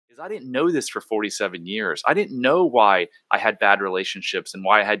I didn't know this for 47 years. I didn't know why I had bad relationships and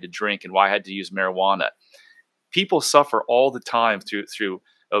why I had to drink and why I had to use marijuana. People suffer all the time through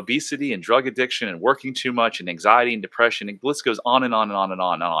obesity and drug addiction and working too much and anxiety and depression. And the list goes on and on and on and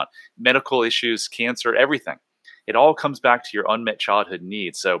on and on. Medical issues, cancer, everything. It all comes back to your unmet childhood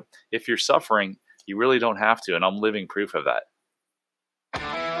needs. So if you're suffering, you really don't have to. And I'm living proof of that.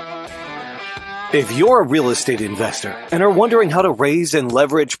 If you're a real estate investor and are wondering how to raise and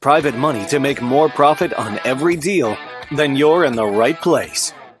leverage private money to make more profit on every deal, then you're in the right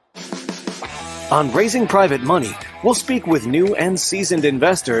place. On Raising Private Money, we'll speak with new and seasoned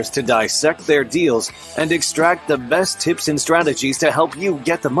investors to dissect their deals and extract the best tips and strategies to help you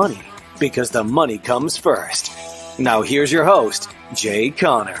get the money, because the money comes first. Now here's your host, Jay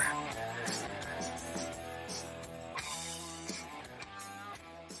Conner.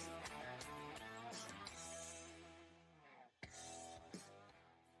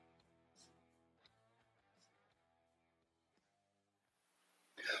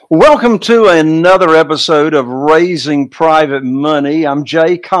 Welcome to another episode of Raising Private Money. I'm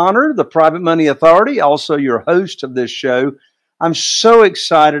Jay Conner, the Private Money Authority, also your host of this show. I'm so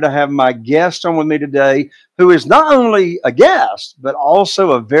excited to have my guest on with me today, who is not only a guest, but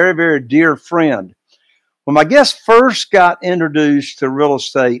also a very, very dear friend. When my guest first got introduced to real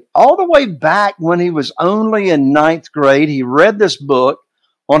estate, all the way back when he was only in 9th grade, he read this book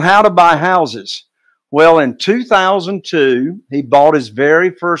on how to buy houses. Well, in 2002, he bought his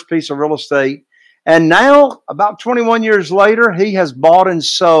very first piece of real estate. And now, about 21 years later, he has bought and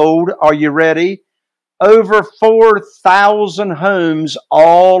sold, are you ready? Over 4,000 homes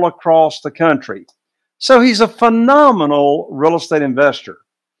all across the country. So he's a phenomenal real estate investor.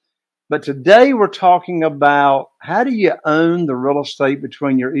 But today we're talking about how do you own the real estate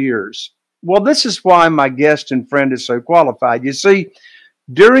between your ears? Well, this is why my guest and friend is so qualified. You see,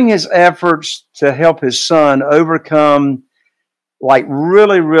 during his efforts to help his son overcome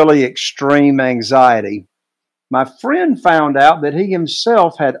really extreme anxiety, my friend found out that he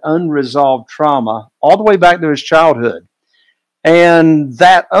himself had unresolved trauma all the way back to his childhood. And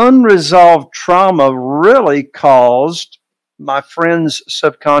that unresolved trauma really caused my friend's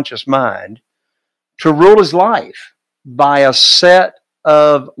subconscious mind to rule his life by a set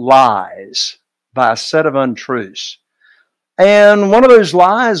of lies, by a set of untruths. And one of those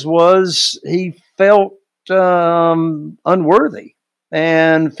lies was he felt unworthy.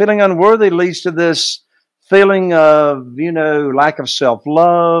 And feeling unworthy leads to this feeling of, lack of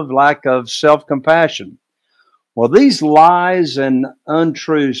self-love, lack of self-compassion. Well, these lies and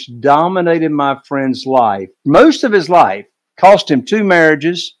untruths dominated my friend's life. Most of his life, cost him 2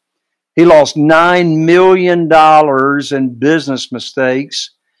 marriages. He lost $9 million in business mistakes.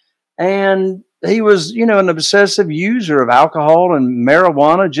 And he was, an obsessive user of alcohol and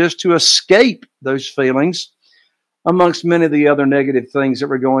marijuana just to escape those feelings, amongst many of the other negative things that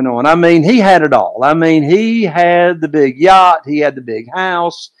were going on. I mean, he had it all. I mean, he had the big yacht, he had the big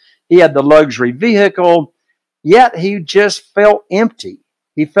house, he had the luxury vehicle, yet he just felt empty.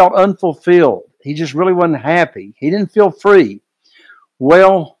 He felt unfulfilled. He just really wasn't happy. He didn't feel free.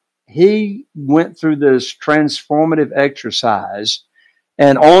 Well, he went through this transformative exercise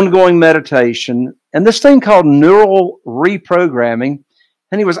and ongoing meditation, and this thing called neural reprogramming.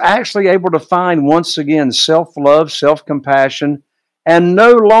 And he was actually able to find, once again, self-love, self-compassion, and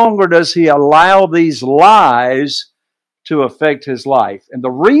no longer does he allow these lies to affect his life. And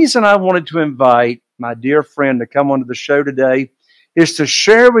the reason I wanted to invite my dear friend to come onto the show today is to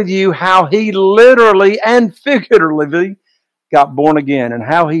share with you how he literally and figuratively got born again and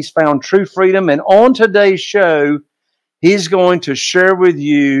how he's found true freedom. And on today's show, he's going to share with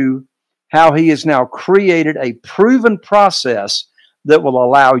you how he has now created a proven process that will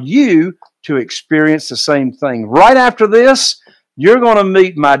allow you to experience the same thing. Right after this, you're going to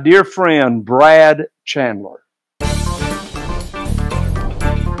meet my dear friend, Brad Chandler.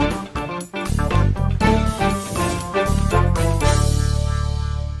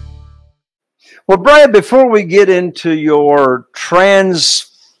 Well, Brad, before we get into your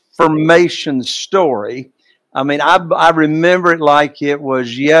transformation story, I mean, I remember it like it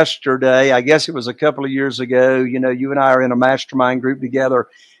was yesterday. I guess it was a couple of years ago. You and I are in a mastermind group together,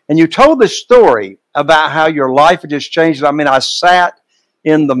 and you told this story about how your life had just changed. I mean, I sat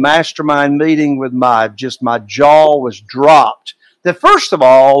in the mastermind meeting with my jaw was dropped. That first of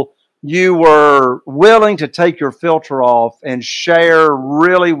all, you were willing to take your filter off and share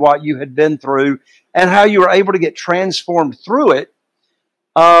really what you had been through and how you were able to get transformed through it.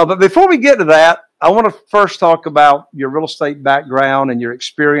 But before we get to that, I want to first talk about your real estate background and your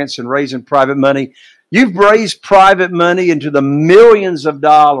experience in raising private money. You've raised private money into the millions of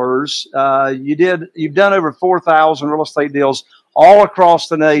dollars. You've done over 4,000 real estate deals all across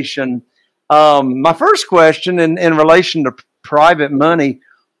the nation. My first question in relation to private money,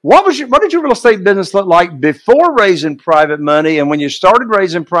 what did your real estate business look like before raising private money? And when you started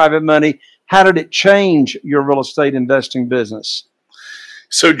raising private money, how did it change your real estate investing business?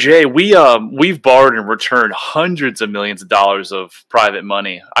 So Jay, we've borrowed and returned hundreds of millions of dollars of private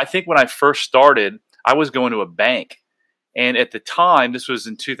money. I think when I first started, I was going to a bank, and at the time, this was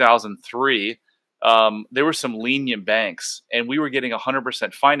in 2003. There were some lenient banks, and we were getting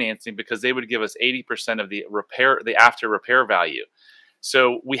 100% financing because they would give us 80% of the after repair value.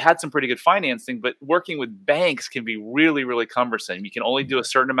 So we had some pretty good financing, but working with banks can be really, really cumbersome. You can only do a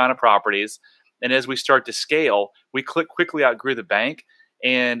certain amount of properties, and as we start to scale, we quickly outgrew the bank.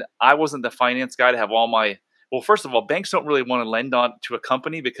 And I wasn't the finance guy to have all my, well, first of all, banks don't really want to lend on to a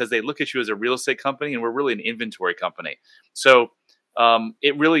company because they look at you as a real estate company, and we're really an inventory company. So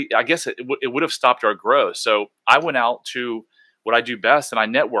it really, I guess it would have stopped our growth. So I went out to what I do best, and I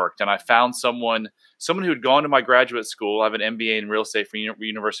networked, and I found someone who had gone to my graduate school. I have an MBA in real estate from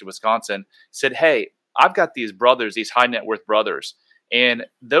University of Wisconsin. Said, hey, I've got these brothers, these high net worth brothers. And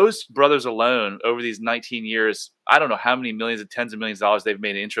those brothers alone, over these 19 years, I don't know how many millions and tens of millions of dollars they've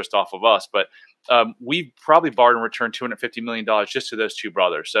made in interest off of us, but we probably borrowed and returned $250 million just to those two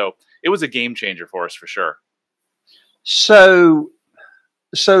brothers. So it was a game changer for us for sure. So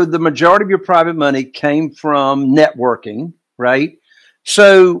the majority of your private money came from networking, right?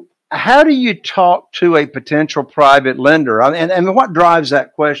 So how do you talk to a potential private lender? And what drives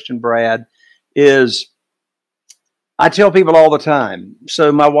that question, Brad, is I tell people all the time.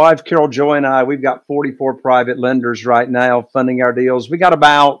 So my wife, Carol Joy, and I, we've got 44 private lenders right now funding our deals. We don't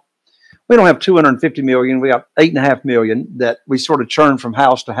have 250 million. We got 8.5 million that we sort of churn from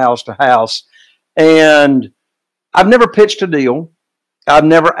house to house to house. And I've never pitched a deal. I've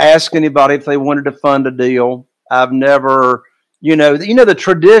never asked anybody if they wanted to fund a deal. I've never, the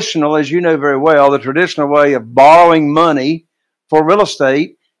traditional, as you know very well, the traditional way of borrowing money for real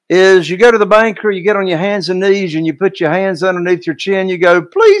estate is you go to the banker, you get on your hands and knees, and you put your hands underneath your chin. You go,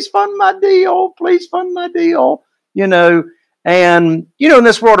 please fund my deal. Please fund my deal. And, in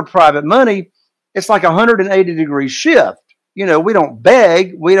this world of private money, it's like a 180-degree shift. We don't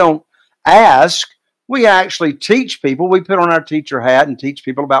beg. We don't ask. We actually teach people. We put on our teacher hat and teach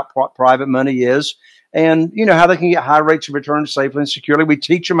people about what private money is and, how they can get high rates of return safely and securely. We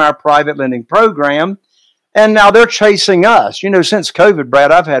teach them our private lending program. And now they're chasing us. Since COVID, Brad,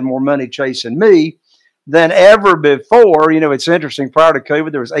 I've had more money chasing me than ever before. It's interesting. Prior to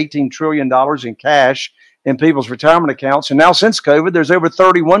COVID, there was $18 trillion in cash in people's retirement accounts. And now since COVID, there's over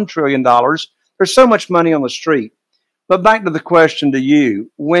 $31 trillion. There's so much money on the street. But back to the question to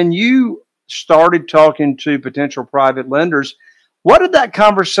you. When you started talking to potential private lenders, what did that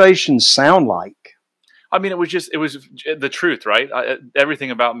conversation sound like? I mean, it was the truth, right?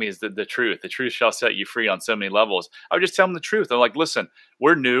 Everything about me is the truth. The truth shall set you free on so many levels. I would just tell them the truth. I'm like, listen,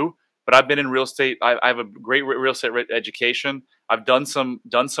 we're new, but I've been in real estate. I have a great real estate education. I've done some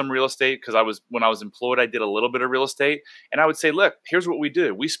real estate because when I was employed, I did a little bit of real estate. And I would say, look, here's what we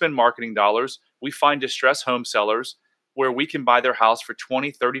do. We spend marketing dollars. We find distressed home sellers where we can buy their house for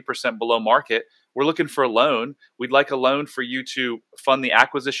 20, 30% below market. We're looking for a loan. We'd like a loan for you to fund the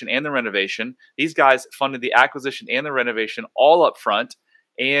acquisition and the renovation. These guys funded the acquisition and the renovation all up front.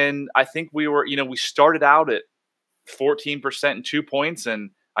 And I think we started out at 14% and 2 points.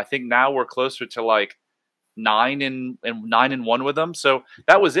 And I think now we're closer to like 9 and 1 with them. So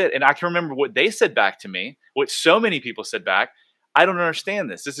that was it. And I can remember what they said back to me, what so many people said back. I don't understand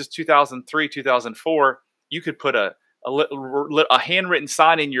this. This is 2003, 2004. You could put a handwritten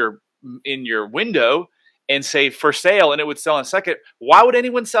sign in your window and say for sale, and it would sell in a second. Why would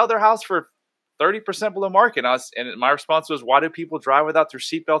anyone sell their house for 30% below market? And my response was, why do people drive without their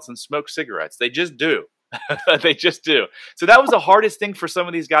seatbelts and smoke cigarettes? They just do. They just do. So that was the hardest thing for some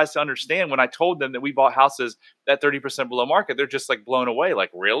of these guys to understand. When I told them that we bought houses at 30% below market, they're just like blown away. Like,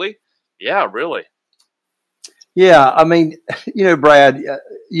 really? Yeah, really. Yeah. I mean, Brad,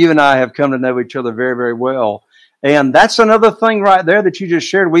 you and I have come to know each other very, very well. And that's another thing right there that you just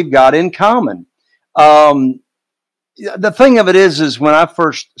shared we've got in common. The thing of it is when I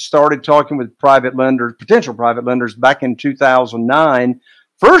first started talking with potential private lenders back in 2009,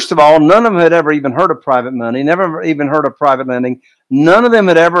 first of all, none of them had ever even heard of private money, never even heard of private lending. None of them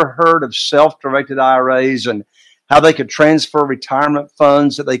had ever heard of self-directed IRAs and how they could transfer retirement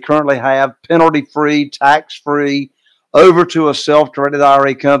funds that they currently have penalty-free, tax-free, over to a self-directed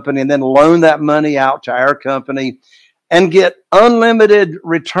IRA company and then loan that money out to our company and get unlimited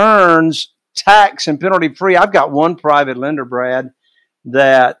returns tax and penalty free. I've got one private lender, Brad,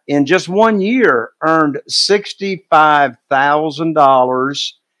 that in just 1 year earned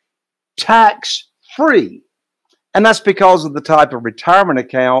 $65,000 tax free. And that's because of the type of retirement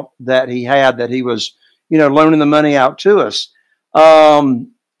account that he had, that he was, loaning the money out to us. And,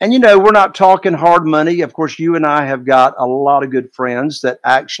 we're not talking hard money. Of course, you and I have got a lot of good friends that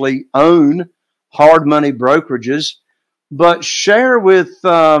actually own hard money brokerages. But share with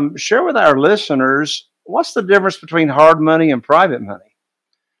our listeners, what's the difference between hard money and private money?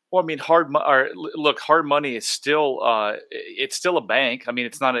 Well, I mean, hard money is still it's still a bank. I mean,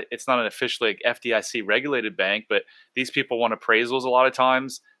 it's not an officially FDIC regulated bank, but these people want appraisals a lot of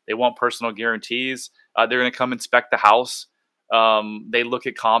times. They want personal guarantees. They're going to come inspect the house. They look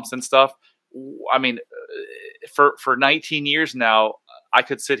at comps and stuff. I mean, for 19 years now, I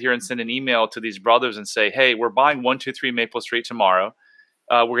could sit here and send an email to these brothers and say, "Hey, we're buying 123 Maple Street tomorrow.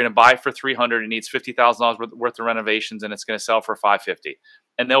 We're going to buy it for $300. It needs $50,000 worth of renovations, and it's going to sell for $550."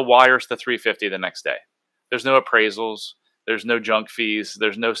 And they'll wire us the $350 the next day. There's no appraisals. There's no junk fees.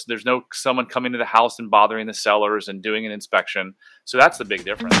 There's no someone coming to the house and bothering the sellers and doing an inspection. So that's the big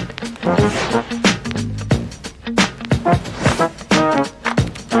difference.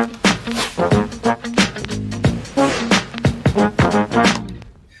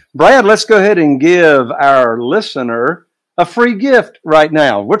 Brad, let's go ahead and give our listener a free gift right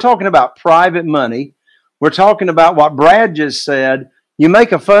now. We're talking about private money. We're talking about what Brad just said. You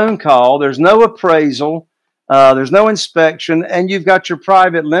make a phone call. There's no appraisal. There's no inspection. And you've got your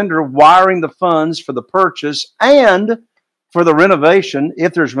private lender wiring the funds for the purchase and for the renovation,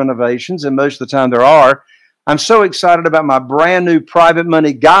 if there's renovations, and most of the time there are. I'm so excited about my brand new private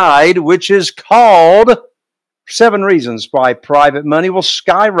money guide, which is called 7 Reasons Why Private Money Will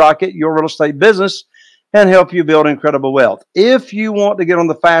Skyrocket Your Real Estate Business and Help You Build Incredible Wealth. If you want to get on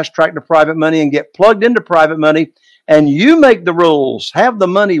the fast track to private money and get plugged into private money, and you make the rules, have the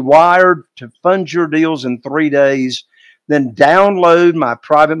money wired to fund your deals in 3 days, then download my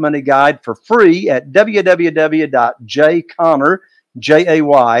private money guide for free at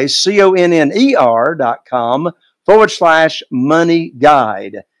www.jayconner.com/money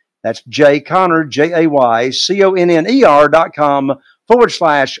guide. That's jayconner,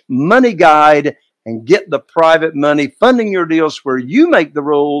 jayconner.com/money guide, and get the private money funding your deals where you make the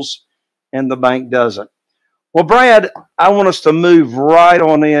rules and the bank doesn't. Well, Brad, I want us to move right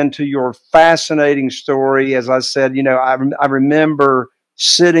on into your fascinating story. As I said, I remember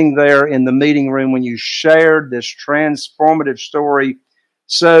sitting there in the meeting room when you shared this transformative story.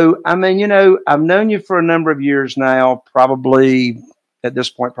 So, I mean, I've known you for a number of years now, probably at this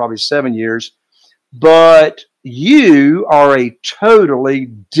point, probably 7 years, but you are a totally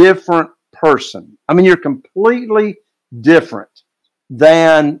different person. I mean, you're completely different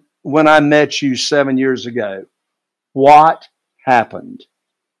than when I met you 7 years ago. What happened?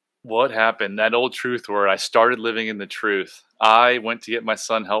 What happened? That old truth word. I started living in the truth. I went to get my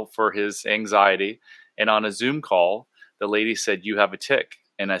son help for his anxiety. And on a Zoom call, the lady said, "You have a tic."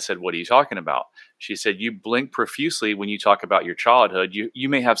 And I said, "What are you talking about?" She said, "You blink profusely when you talk about your childhood. You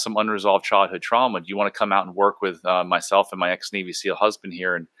may have some unresolved childhood trauma. Do you want to come out and work with myself and my ex-Navy SEAL husband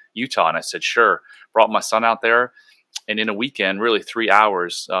here in Utah?" And I said, "Sure." Brought my son out there. And in a weekend, really 3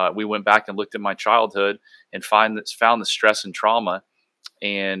 hours, we went back and looked at my childhood and found the stress and trauma.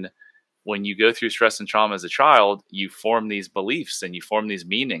 And when you go through stress and trauma as a child, you form these beliefs and you form these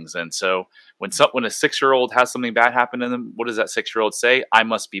meanings. And so when a 6-year-old has something bad happen to them, what does that 6-year-old say? I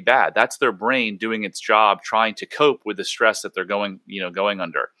must be bad. That's their brain doing its job, trying to cope with the stress that they're going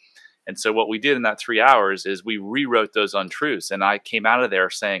under. And so what we did in that 3 hours is we rewrote those untruths. And I came out of there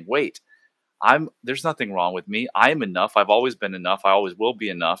saying, wait, there's nothing wrong with me. I am enough. I've always been enough. I always will be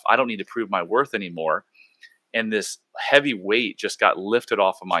enough. I don't need to prove my worth anymore. And this heavy weight just got lifted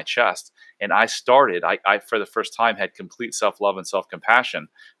off of my chest. And I for the first time, had complete self-love and self-compassion,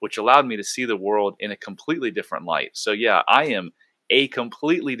 which allowed me to see the world in a completely different light. So yeah, I am a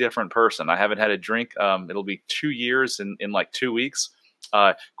completely different person. I haven't had a drink. It'll be 2 years in like 2 weeks.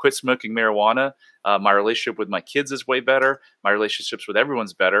 Quit smoking marijuana. My relationship with my kids is way better. My relationships with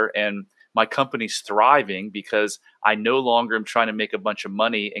everyone's better. And my company's thriving because I no longer am trying to make a bunch of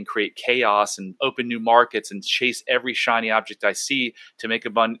money and create chaos and open new markets and chase every shiny object I see to make a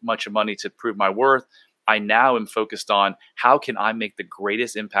bunch of money to prove my worth. I now am focused on how can I make the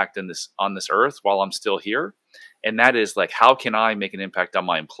greatest impact on this earth while I'm still here. And that is like, how can I make an impact on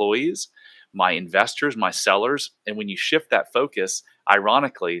my employees, my investors, my sellers. And when you shift that focus,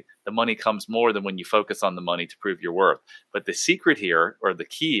 ironically, the money comes more than when you focus on the money to prove your worth. But the secret here, or the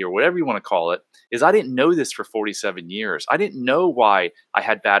key, or whatever you want to call it, is I didn't know this for 47 years. I didn't know why I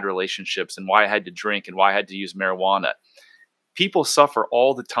had bad relationships and why I had to drink and why I had to use marijuana. People suffer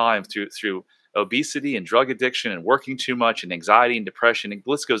all the time through obesity and drug addiction and working too much and anxiety and depression. And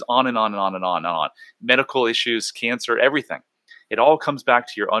the list goes on and on and on and on and on. Medical issues, cancer, everything. It all comes back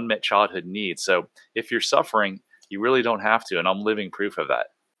to your unmet childhood needs. So if you're suffering, you really don't have to. And I'm living proof of that.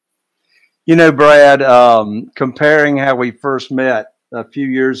 You know, Brad, comparing how we first met a few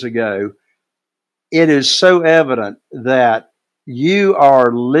years ago, it is so evident that you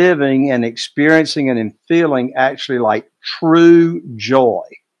are living and experiencing and feeling actually like true joy.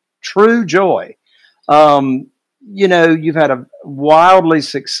 True joy. You know, you've had a wildly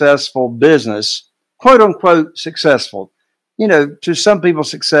successful business, quote unquote successful. You know, to some people,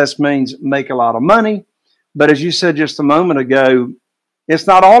 success means make a lot of money. But as you said just a moment ago, it's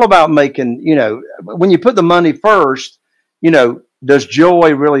not all about making, you know, when you put the money first, you know, does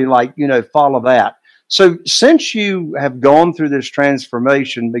joy really follow that? So since you have gone through this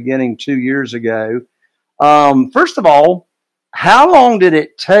transformation beginning 2 years ago, first of all, how long did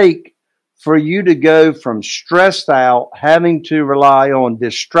it take for you to go from stressed out, having to rely on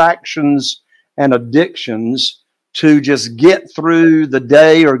distractions and addictions to just get through the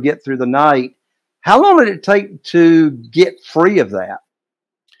day or get through the night? How long did it take to get free of that?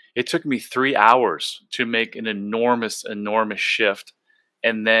 It took me 3 hours to make an enormous shift.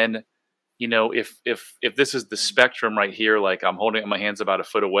 And then, you know, if this is the spectrum right here, like I'm holding my hands about a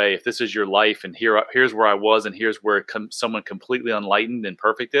foot away, if this is your life and here's where I was and here's where someone completely enlightened and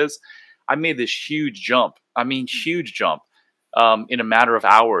perfect is, I made this huge jump. I mean, huge jump in a matter of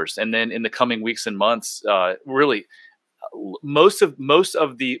hours. And then in the coming weeks and months, really, most of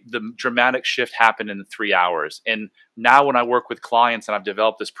the dramatic shift happened in 3 hours. And now when I work with clients and I've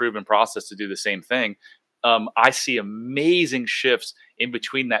developed this proven process to do the same thing, I see amazing shifts in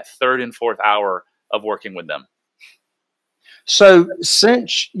between that third and fourth hour of working with them. So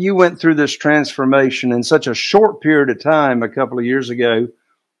since you went through this transformation in such a short period of time a couple of years ago,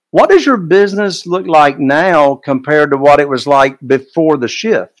 what does your business look like now compared to what it was like before the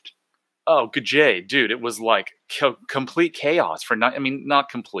shift? Oh, good Jay, dude, it was like complete chaos for not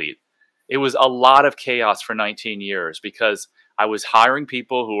complete. It was a lot of chaos for 19 years because I was hiring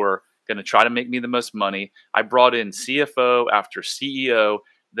people who were going to try to make me the most money. I brought in CFO after CEO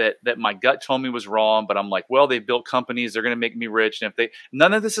that my gut told me was wrong, but I'm like, well, they built companies, they're going to make me rich, and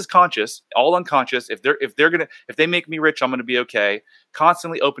none of this is conscious, all unconscious. If they make me rich, I'm going to be okay.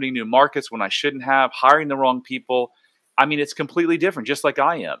 Constantly opening new markets when I shouldn't have, hiring the wrong people. I mean, it's completely different, just like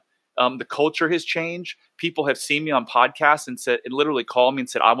I am. The culture has changed. People have seen me on podcasts and literally called me and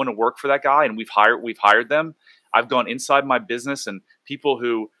said, I want to work for that guy, and we've hired them. I've gone inside my business, and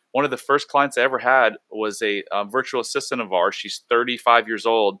people one of the first clients I ever had was a virtual assistant of ours. She's 35 years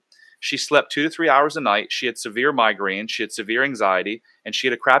old. She slept 2 to 3 hours a night. She had severe migraine. She had severe anxiety, and she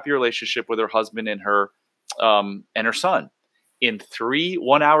had a crappy relationship with her husband and her son. In 3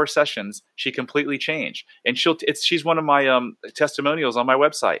 1-hour sessions, she completely changed. And she's one of my testimonials on my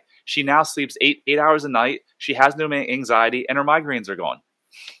website. She now sleeps 8 hours a night. She has no anxiety, and her migraines are gone.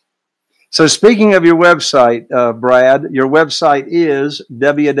 So speaking of your website, Brad, your website is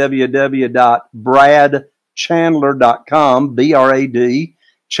www.bradchandler.com, B-R-A-D,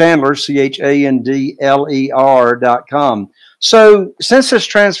 Chandler, CHANDLER.com. So since this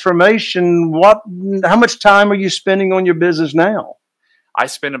transformation, how much time are you spending on your business now? I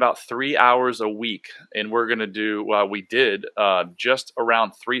spend about 3 hours a week, and we're going to do, we did just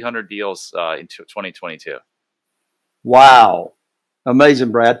around 300 deals in 2022. Wow.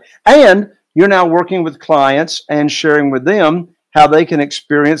 Amazing, Brad. And you're now working with clients and sharing with them how they can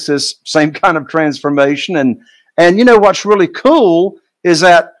experience this same kind of transformation. And you know, what's really cool is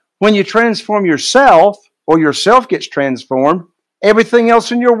that when you transform yourself or yourself gets transformed, everything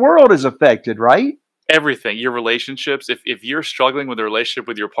else in your world is affected, right? Everything, your relationships. If you're struggling with a relationship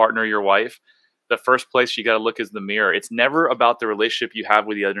with your partner or your wife, the first place you got to look is the mirror. It's never about the relationship you have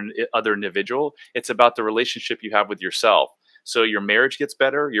with the other individual. It's about the relationship you have with yourself. So your marriage gets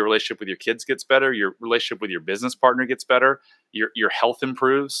better, your relationship with your kids gets better, your relationship with your business partner gets better, your health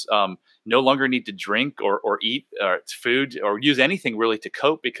improves. No longer need to drink or eat food or use anything really to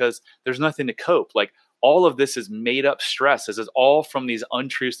cope because there's nothing to cope. Like all of this is made up stress. This is all from these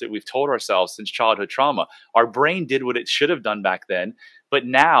untruths that we've told ourselves since childhood trauma. Our brain did what it should have done back then. But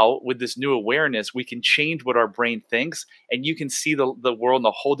now with this new awareness, we can change what our brain thinks and you can see the world in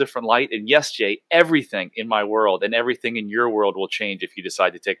a whole different light. And yes, Jay, everything in my world and everything in your world will change if you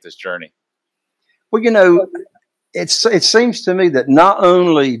decide to take this journey. Well, it seems to me that not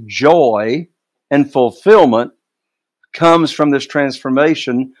only joy and fulfillment comes from this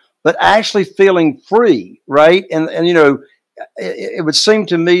transformation, but actually feeling free, right? And it would seem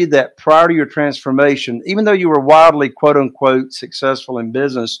to me that prior to your transformation, even though you were wildly, quote unquote, successful in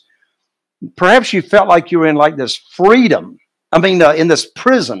business, perhaps you felt like you were in like this freedom. I mean, in this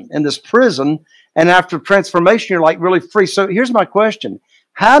prison, and after transformation, you're like really free. So here's my question: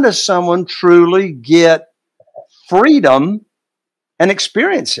 how does someone truly get freedom and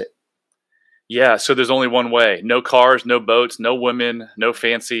experience it? Yeah, so there's only one way. No cars, no boats, no women, no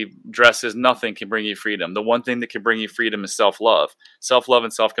fancy dresses, nothing can bring you freedom. The one thing that can bring you freedom is self-love. Self-love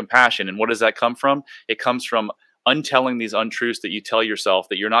and self-compassion. And what does that come from? It comes from untelling these untruths that you tell yourself,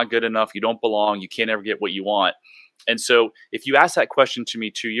 that you're not good enough, you don't belong, you can't ever get what you want. And so if you asked that question to me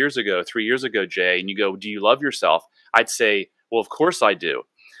 2 years ago, 3 years ago, Jay, and you go, do you love yourself? I'd say, well, of course I do.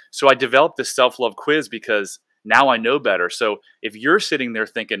 So I developed this self-love quiz because now I know better. So if you're sitting there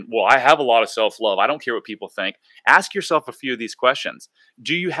thinking, well, I have a lot of self-love, I don't care what people think, ask yourself a few of these questions.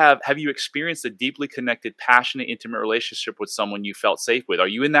 Have you experienced a deeply connected, passionate, intimate relationship with someone you felt safe with? Are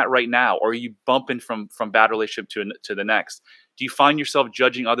you in that right now? Or are you bumping from bad relationship to the next? Do you find yourself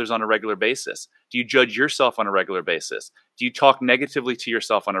judging others on a regular basis? Do you judge yourself on a regular basis? Do you talk negatively to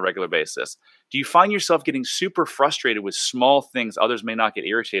yourself on a regular basis? Do you find yourself getting super frustrated with small things others may not get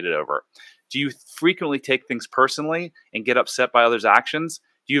irritated over? Do you frequently take things personally and get upset by others' actions?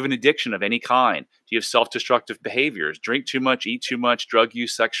 Do you have an addiction of any kind? Do you have self-destructive behaviors? Drink too much, eat too much, drug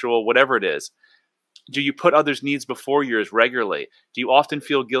use, sexual, whatever it is? Do you put others' needs before yours regularly? Do you often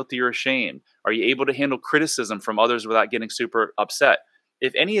feel guilty or ashamed? Are you able to handle criticism from others without getting super upset?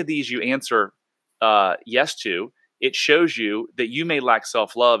 If any of these you answer yes to, it shows you that you may lack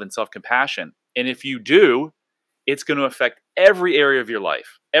self-love and self-compassion. And if you do, it's going to affect every area of your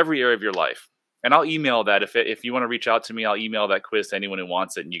life, And I'll email that. If you want to reach out to me, I'll email that quiz to anyone who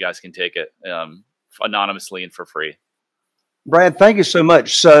wants it, and you guys can take it anonymously and for free. Brad, thank you so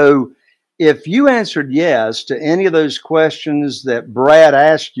much. So if you answered yes to any of those questions that Brad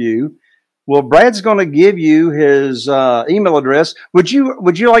asked you, well, Brad's going to give you his email address. Would you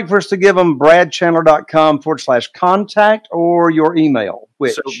like for us to give him bradchandler.com/contact or your email?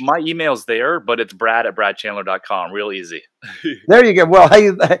 Which? So my email's there, but it's brad@bradchandler.com. Real easy. There you go. Well,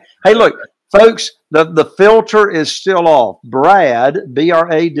 hey, look, folks, the filter is still off. Brad,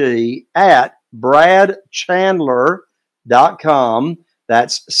 B-R-A-D, at bradchandler.com.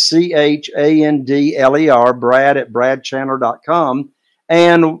 That's CHANDLER, Brad@bradchandler.com.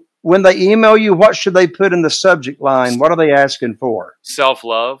 And when they email you, what should they put in the subject line? What are they asking for?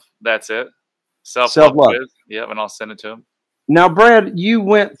 Self-love. That's it. Self-love. Yeah, and I'll send it to them. Now, Brad, you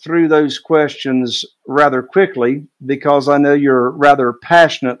went through those questions rather quickly because I know you're rather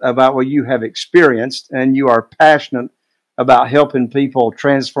passionate about what you have experienced, and you are passionate about helping people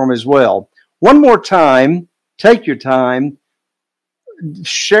transform as well. One more time, take your time.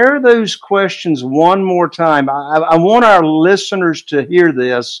 Share those questions one more time. I want our listeners to hear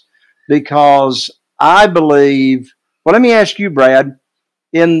this because I believe, well, let me ask you, Brad,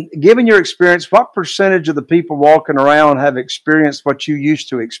 in given your experience, what percentage of the people walking around have experienced what you used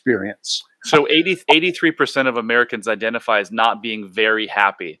to experience? So 83% of Americans identify as not being very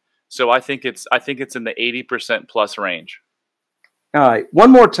happy. So I think it's in the 80% plus range. All right,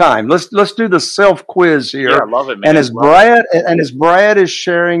 one more time. Let's do the self quiz here. Yeah, I love it, man. And as Brad is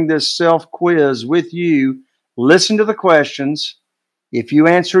sharing this self quiz with you, listen to the questions. If you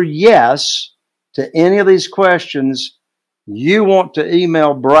answer yes to any of these questions, you want to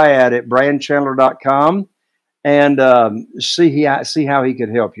email Brad at bradchandler.com and see how he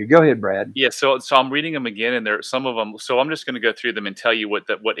could help you. Go ahead, Brad. Yeah, so I'm reading them again, and there are some of them. So I'm just going to go through them and tell you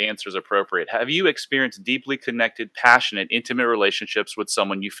what answer is appropriate. Have you experienced deeply connected, passionate, intimate relationships with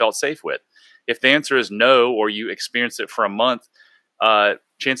someone you felt safe with? If the answer is no, or you experienced it for a month,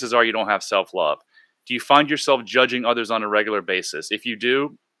 chances are you don't have self-love. Do you find yourself judging others on a regular basis? If you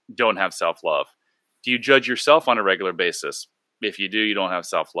do, don't have self-love. Do you judge yourself on a regular basis? If you do, you don't have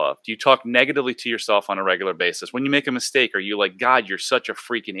self-love. Do you talk negatively to yourself on a regular basis? When you make a mistake, are you like, God, you're such a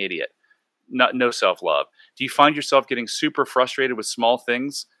freaking idiot? No self-love. Do you find yourself getting super frustrated with small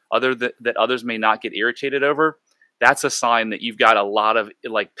things that others may not get irritated over? That's a sign that you've got a lot of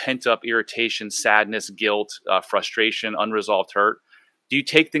like pent-up irritation, sadness, guilt, frustration, unresolved hurt. Do you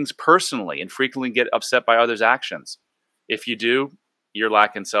take things personally and frequently get upset by others' actions? If you do, you're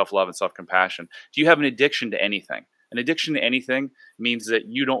lacking self-love and self-compassion. Do you have an addiction to anything? An addiction to anything means that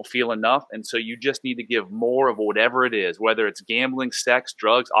you don't feel enough, and so you just need to give more of whatever it is, whether it's gambling, sex,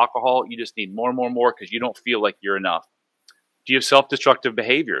 drugs, alcohol. You just need more and more and more because you don't feel like you're enough. Do you have self-destructive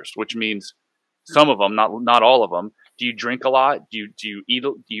behaviors, which means Some of them, not all of them. Do you drink a lot? Do you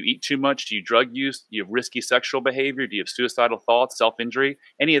eat too much? Do you drug use? Do you have risky sexual behavior? Do you have suicidal thoughts, self-injury?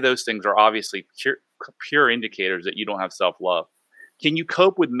 Any of those things are obviously pure indicators that you don't have self-love. Can you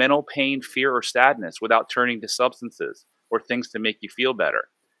cope with mental pain, fear, or sadness without turning to substances or things to make you feel better?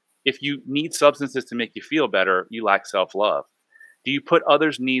 If you need substances to make you feel better, you lack self-love. Do you put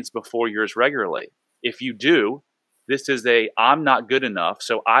others' needs before yours regularly? If you do, this is I'm not good enough,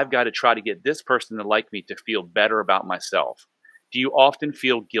 so I've got to try to get this person to like me to feel better about myself. Do you often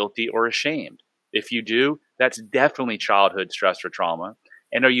feel guilty or ashamed? If you do, that's definitely childhood stress or trauma.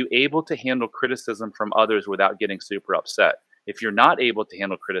 And are you able to handle criticism from others without getting super upset? If you're not able to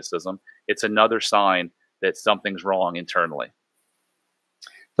handle criticism, it's another sign that something's wrong internally.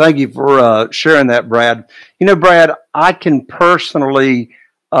 Thank you for sharing that, Brad. You know, Brad, I can personally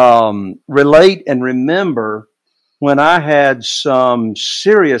relate and remember when I had some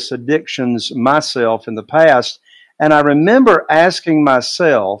serious addictions myself in the past. And I remember asking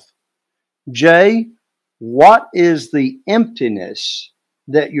myself, Jay, what is the emptiness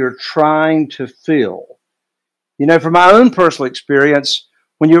that you're trying to fill? You know, from my own personal experience,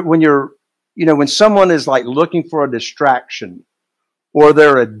 when someone is like looking for a distraction or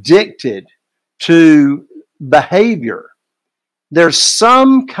they're addicted to behavior, there's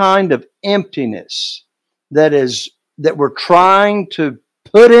some kind of emptiness that we're trying to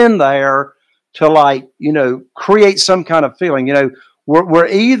put in there to create some kind of feeling. You know, we're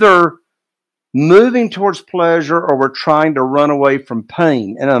either moving towards pleasure or we're trying to run away from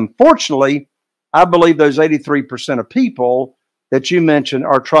pain. And unfortunately, I believe those 83% of people that you mentioned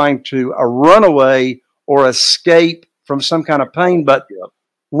are trying to run away or escape from some kind of pain. But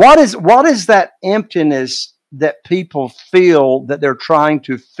what is that emptiness that people feel that they're trying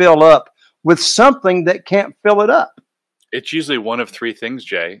to fill up with something that can't fill it up? It's usually one of three things,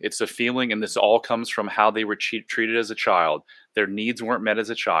 Jay. It's a feeling, and this all comes from how they were treated as a child. Their needs weren't met as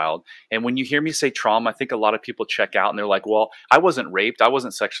a child. And when you hear me say trauma, I think a lot of people check out and they're like, well, I wasn't raped. I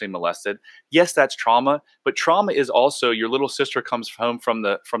wasn't sexually molested. Yes, that's trauma. But trauma is also your little sister comes home from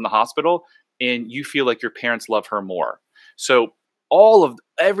the hospital and you feel like your parents love her more. So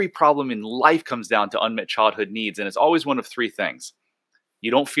every problem in life comes down to unmet childhood needs. And it's always one of three things.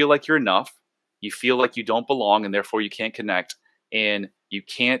 You don't feel like you're enough. You feel like you don't belong and therefore you can't connect. And you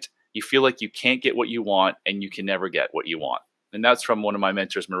feel like you can't get what you want and you can never get what you want. And that's from one of my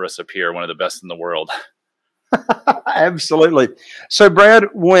mentors, Marissa Peer, one of the best in the world. Absolutely. So, Brad,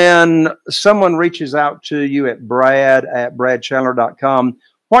 when someone reaches out to you at bradchandler.com,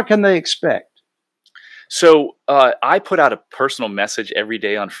 what can they expect? So I put out a personal message every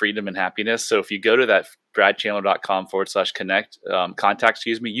day on freedom and happiness. So if you go to that bradchandler.com/contact,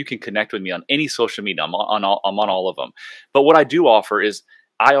 you can connect with me on any social media. I'm on all of them. But what I do offer is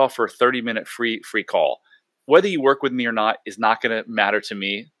I offer a 30-minute free call. Whether you work with me or not is not going to matter to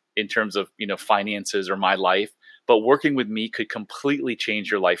me in terms of, finances or my life, but working with me could completely change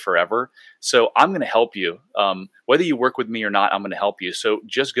your life forever. So I'm going to help you. Whether you work with me or not, I'm going to help you. So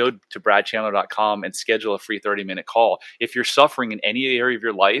just go to bradchandler.com and schedule a free 30-minute call. If you're suffering in any area of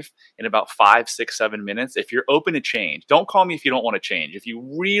your life in about 5, 6, 7 minutes, if you're open to change, don't call me if you don't want to change. If you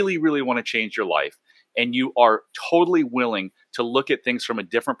really, really want to change your life and you are totally willing to look at things from a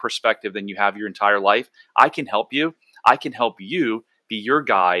different perspective than you have your entire life, I can help you. I can help you be your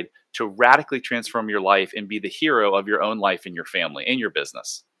guide to radically transform your life and be the hero of your own life and your family and your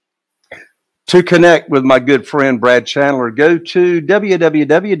business. To connect with my good friend Brad Chandler, go to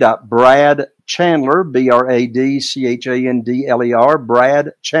www.bradchandler, BRADCHANDLER,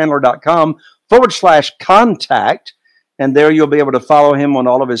 bradchandler.com/contact. And there you'll be able to follow him on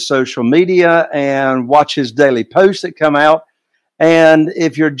all of his social media and watch his daily posts that come out. And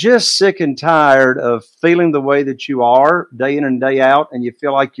if you're just sick and tired of feeling the way that you are day in and day out, and you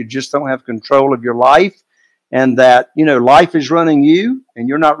feel like you just don't have control of your life, and that, life is running you and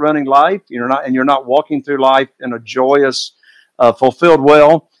you're not running life, you're not walking through life in a joyous, fulfilled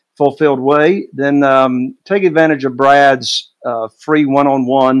way, then take advantage of Brad's free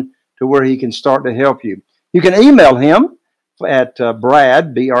one-on-one to where he can start to help you. You can email him at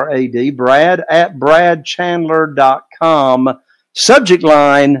Brad, B-R-A-D, Brad at bradchandler.com. Subject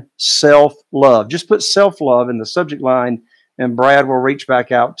line, self-love. Just put self-love in the subject line, and Brad will reach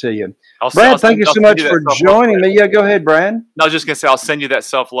back out to you. Brad, thank you so much for joining me. Yeah, go ahead, Brad. No, I was just going to say, I'll send you that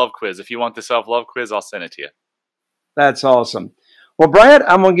self-love quiz. If you want the self-love quiz, I'll send it to you. That's awesome. Well, Brad,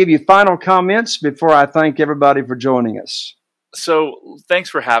 I'm going to give you final comments before I thank everybody for joining us. So thanks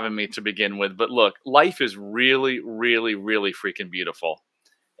for having me to begin with. But look, life is really, really, really freaking beautiful.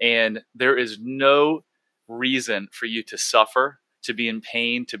 And there is no reason for you to suffer to be in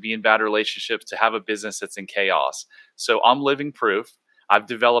pain, to be in bad relationships, to have a business that's in chaos. So I'm living proof. I've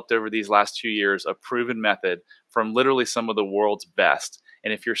developed over these last 2 years a proven method from literally some of the world's best.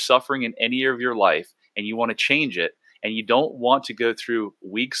 And if you're suffering in any area of your life and you want to change it, and you don't want to go through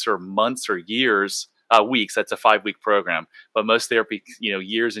weeks or months or years, weeks, that's a 5-week program, but most therapy,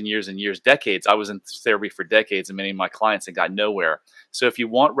 years and years and years, decades. I was in therapy for decades and many of my clients and got nowhere. So if you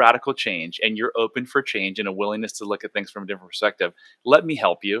want radical change and you're open for change and a willingness to look at things from a different perspective, let me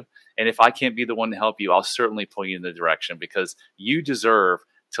help you. And if I can't be the one to help you, I'll certainly point you in the direction, because you deserve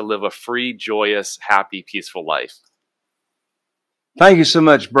to live a free, joyous, happy, peaceful life. Thank you so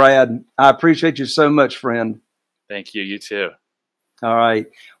much, Brad. I appreciate you so much, friend. Thank you. You too. All right.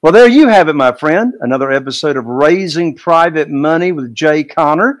 Well, there you have it, my friend. Another episode of Raising Private Money with Jay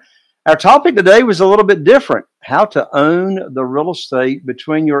Conner. Our topic today was a little bit different: how to own the real estate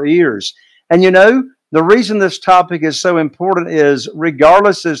between your ears. And the reason this topic is so important is,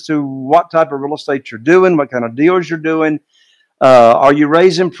 regardless as to what type of real estate you're doing, what kind of deals you're doing, are you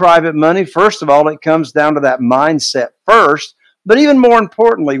raising private money? First of all, it comes down to that mindset first. But even more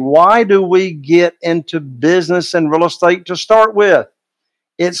importantly, why do we get into business and real estate to start with?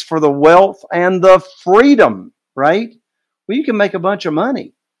 It's for the wealth and the freedom, right? Well, you can make a bunch of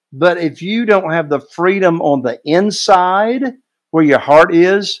money, but if you don't have the freedom on the inside where your heart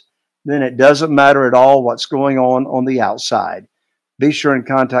is, then it doesn't matter at all what's going on the outside. Be sure and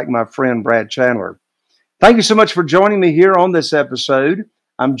contact my friend Brad Chandler. Thank you so much for joining me here on this episode.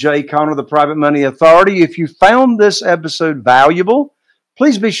 I'm Jay Conner, the Private Money Authority. If you found this episode valuable,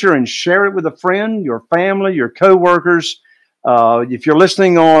 please be sure and share it with a friend, your family, your coworkers. If you're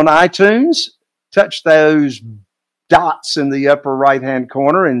listening on iTunes, touch those dots in the upper right-hand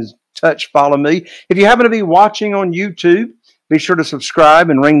corner and follow me. If you happen to be watching on YouTube, be sure to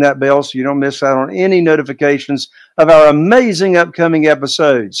subscribe and ring that bell so you don't miss out on any notifications of our amazing upcoming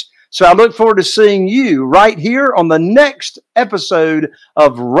episodes. So I look forward to seeing you right here on the next episode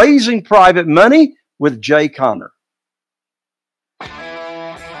of Raising Private Money with Jay Conner.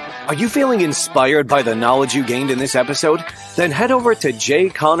 Are you feeling inspired by the knowledge you gained in this episode? Then head over to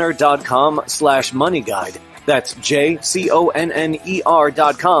jayconner.com/moneyguide. That's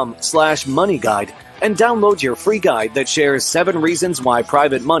JCONNER.com/moneyguide and download your free guide that shares 7 reasons why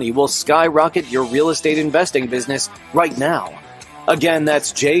private money will skyrocket your real estate investing business right now. Again,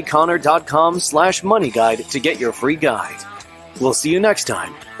 that's jayconner.com/moneyguide to get your free guide. We'll see you next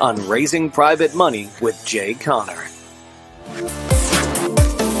time on Raising Private Money with Jay Conner.